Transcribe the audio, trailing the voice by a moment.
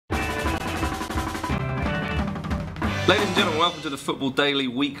Ladies and gentlemen, welcome to the Football Daily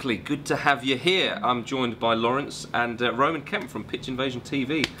Weekly. Good to have you here. I'm joined by Laurence and Roman Kemp from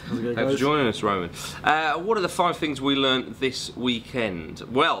PitchInvasionTV. How's it going, Thanks guys? for joining us, Roman. What are the 5 things we learnt this weekend?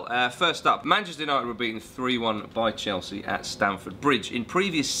 Well, first up, Manchester United were beaten 3-1 by Chelsea at Stamford Bridge. In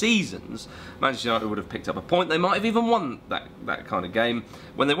previous seasons, Manchester United would have picked up a point. They might have even won that kind of game.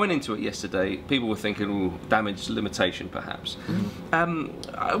 When they went into it yesterday, people were thinking, "Ooh, damage limitation, perhaps."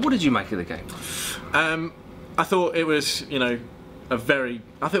 What did you make of the game? I thought it was, a very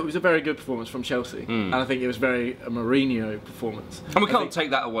good performance from Chelsea, and I think it was a Mourinho performance. And we can't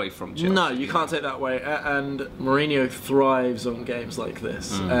take that away from Chelsea. No, you can't take that away. And Mourinho thrives on games like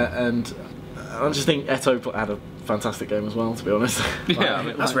this, and I just think Eto'o had a fantastic game as well, to be honest. Yeah, I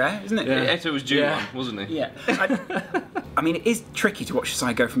mean, that's rare, isn't it? Yeah. Eto'o was due one, wasn't he? Yeah. I mean, it is tricky to watch a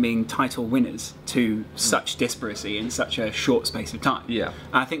side go from being title winners to such disparacy in such a short space of time. Yeah.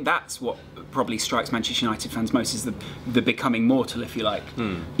 And I think that's what probably strikes Manchester United fans most, is the becoming mortal, if you like.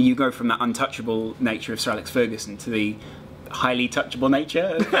 You go from that untouchable nature of Sir Alex Ferguson to the highly touchable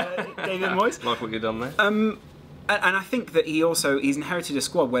nature of David Moyes. Like what you've done there. And I think that he's inherited a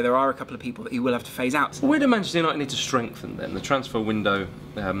squad where there are a couple of people that he will have to phase out. Where do Manchester United need to strengthen then? The transfer window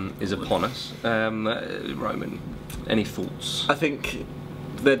is upon us. Roman, any thoughts? I think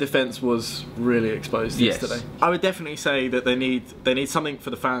their defence was really exposed yesterday. I would definitely say that they need something for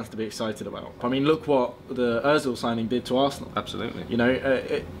the fans to be excited about. I mean, look what the Ozil signing did to Arsenal. Absolutely.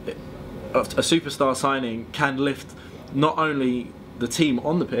 A superstar signing can lift not only the team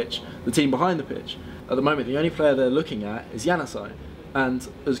on the pitch, the team behind the pitch. At the moment, the only player they're looking at is Januzaj, and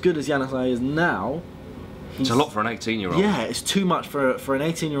as good as Januzaj is now, it's a lot for an 18-year-old. Yeah, it's too much for an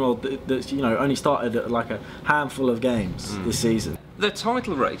 18-year-old that's only started at like a handful of games this season. The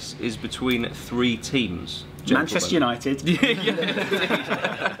title race is between 3 teams. Manchester United.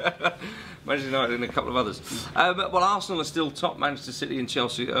 Manchester United and a couple of others. Well, Arsenal are still top. Manchester City and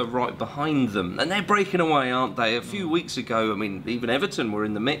Chelsea are right behind them. And they're breaking away, aren't they? A few weeks ago, I mean, even Everton were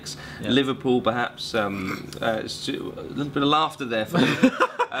in the mix. Yeah. Liverpool, perhaps. A little bit of laughter there for me.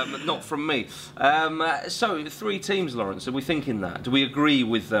 Not from me. So, 3 teams, Laurence. Are we thinking that? Do we agree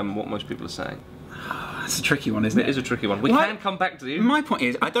with what most people are saying? That's a tricky one, isn't it? It is a tricky one. We can come back to you. My point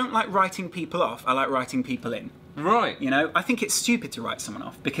is, I don't like writing people off. I like writing people in. Right. I think it's stupid to write someone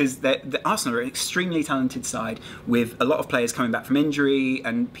off, because the Arsenal are an extremely talented side with a lot of players coming back from injury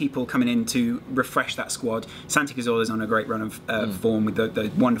and people coming in to refresh that squad. Santi Cazorla's on a great run of form with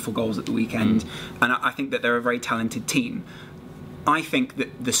the wonderful goals at the weekend, and I think that they're a very talented team. I think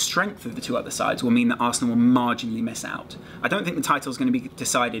that the strength of the 2 other sides will mean that Arsenal will marginally miss out. I don't think the title is going to be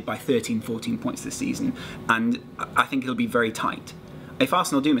decided by 13-14 points this season, and I think it'll be very tight. If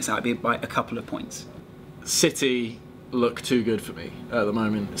Arsenal do miss out, it'll be by a couple of points. City look too good for me at the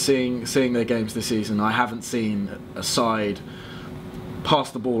moment. Seeing their games this season, I haven't seen a side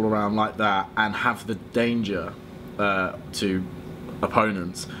pass the ball around like that and have the danger to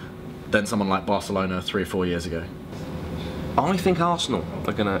opponents than someone like Barcelona 3 or 4 years ago. I think Arsenal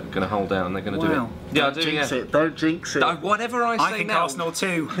are gonna hold out and they're gonna do it. Yeah, I do. Jinx it. Don't jinx it. No, whatever I say I think now. Arsenal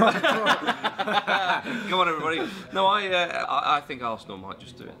too. Come on, everybody. No, I think Arsenal might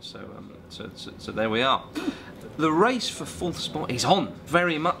just do it. So there we are. The race for 4th spot is on,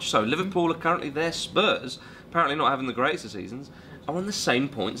 very much so. Liverpool are currently there. Spurs, apparently not having the greatest of seasons, are on the same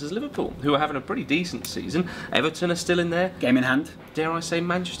points as Liverpool, who are having a pretty decent season. Everton are still in there. Game in hand. Dare I say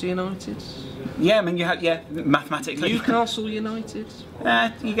Manchester United? Yeah, I mean, mathematically. Newcastle United?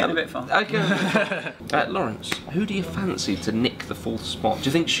 You get a bit far. Okay. Laurence, who do you fancy to nick the 4th spot? Do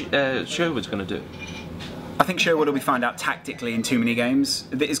you think Sherwood's going to do it? I think Sherwood will be found out tactically in too many games.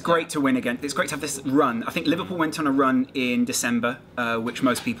 It's great to win again. It's great to have this run. I think Liverpool went on a run in December, which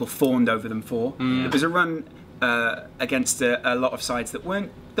most people fawned over them for. It was a run against a lot of sides that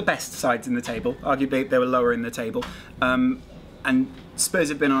weren't the best sides in the table. Arguably, they were lower in the table. And Spurs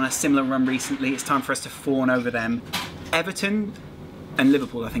have been on a similar run recently. It's time for us to fawn over them. Everton and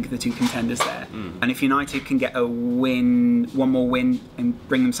Liverpool, I think, are the 2 contenders there. And if United can get one more win and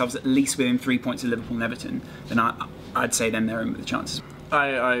bring themselves at least within 3 points of Liverpool and Everton, then I'd say then they're in with the chances.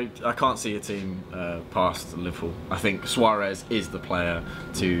 I can't see a team past Liverpool. I think Suarez is the player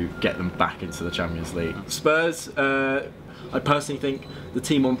to get them back into the Champions League. Spurs, I personally think the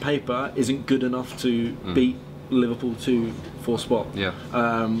team on paper isn't good enough to beat Liverpool to 4th spot. Yeah.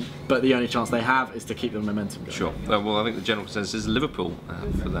 But the only chance they have is to keep the momentum going. Sure. Well, I think the general consensus is Liverpool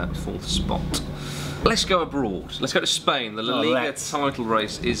for that 4th spot. Let's go abroad. Let's go to Spain. The La Oh, Liga let's. title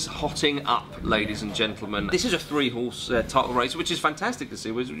race is hotting up, ladies and gentlemen. This is a 3-horse title race, which is fantastic to see.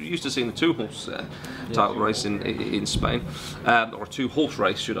 We're used to seeing the 2-horse title race in Spain, or a 2-horse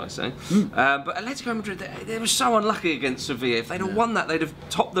race, should I say. But Atletico Madrid, they were so unlucky against Sevilla. If they'd have won that, they'd have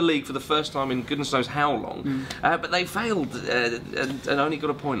topped the league for the first time in goodness knows how long. But they failed and only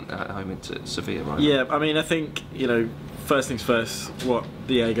got a point at home into Sevilla, right? Yeah, I mean, I think, you know, first things first, what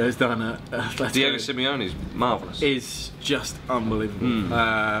Diego's done at Atletico Diego Simeone's marvellous. is just unbelievable.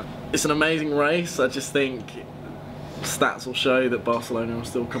 It's an amazing race. I just think stats will show that Barcelona will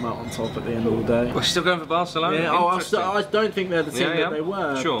still come out on top at the end of the day. We're still going for Barcelona? Yeah, I don't think they're the team that they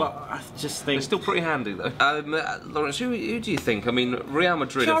were, Sure. but I just think... They're still pretty handy though. Laurence, who do you think? I mean, Real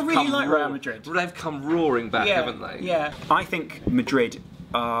Madrid I have really come like Real Madrid. They've come roaring back, haven't they? Yeah. I think Madrid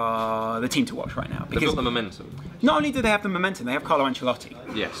are the team to watch right now. They've got the momentum. Not only do they have the momentum, they have Carlo Ancelotti.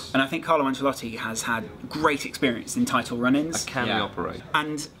 Yes. And I think Carlo Ancelotti has had great experience in title run-ins. Can he operate?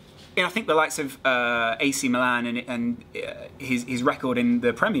 And you know, I think the likes of AC Milan and his record in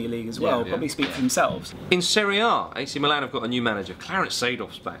the Premier League as well probably speak for themselves. In Serie A, AC Milan have got a new manager. Clarence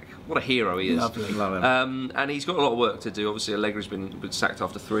Seedorf's back. What a hero he is. Lovely. Love him. And he's got a lot of work to do. Obviously, Allegri's been sacked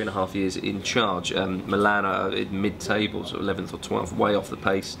after 3.5 years in charge. Milan are in mid-table, so 11th or 12th, way off the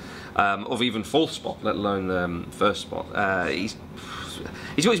pace of even 4th spot, let alone first spot.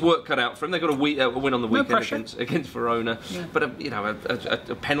 He's got his work cut out for him. They've got a win on the weekend against Verona, but you know,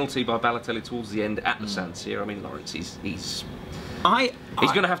 a penalty by Balotelli towards the end at the San Siro. I mean, Laurence, he's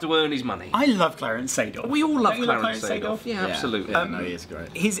going to have to earn his money. I love Clarence Seedorf. We all love Don't you Clarence Seedorf. Yeah, absolutely. Yeah, no, he is great.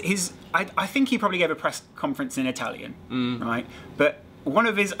 I think he probably gave a press conference in Italian, right? But one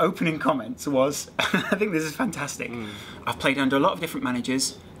of his opening comments was, I think this is fantastic. I've played under a lot of different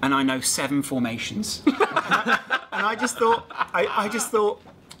managers, and I know 7 formations. And I just thought,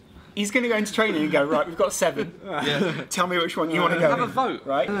 he's going to go into training and go, right, we've got 7. Tell me which one you want to go Have in. a vote.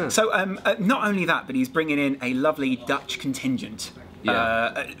 Right? So not only that, but he's bringing in a lovely Dutch contingent.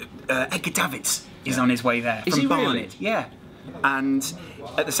 Edgar Davids is on his way there. Is from he really? Barnet. Yeah. And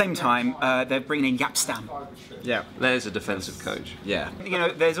at the same time, they're bringing in Jaap Stam. Yeah. There's a defensive coach. Yeah. You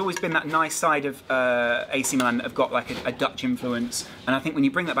know, there's always been that nice side of AC Milan that have got like a Dutch influence, and I think when you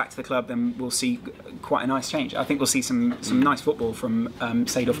bring that back to the club, then we'll see quite a nice change. I think we'll see some nice football from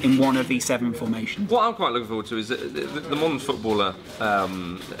Seedorf in one of these 7 formations. What I'm quite looking forward to is that the modern footballer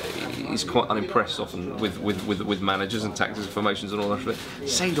is quite unimpressed often with managers and tactics and formations and all that.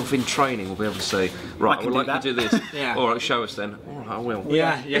 Seedorf in training will be able to say, right, I would like you to do this. All right, show us then. All right, I will.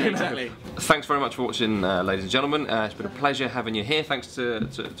 Yeah, exactly. Thanks very much for watching, ladies and gentlemen. It's been a pleasure having you here. Thanks to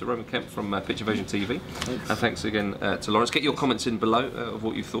Roman Kemp from PitchInvasionTV. And thanks again to Laurence. Get your comments in below of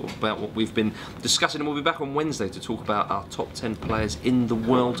what you thought about what we've been discussing, and we'll be back on Wednesday to talk about our top 10 players in the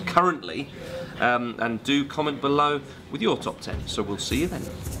world currently. And do comment below with your top 10. So we'll see you then.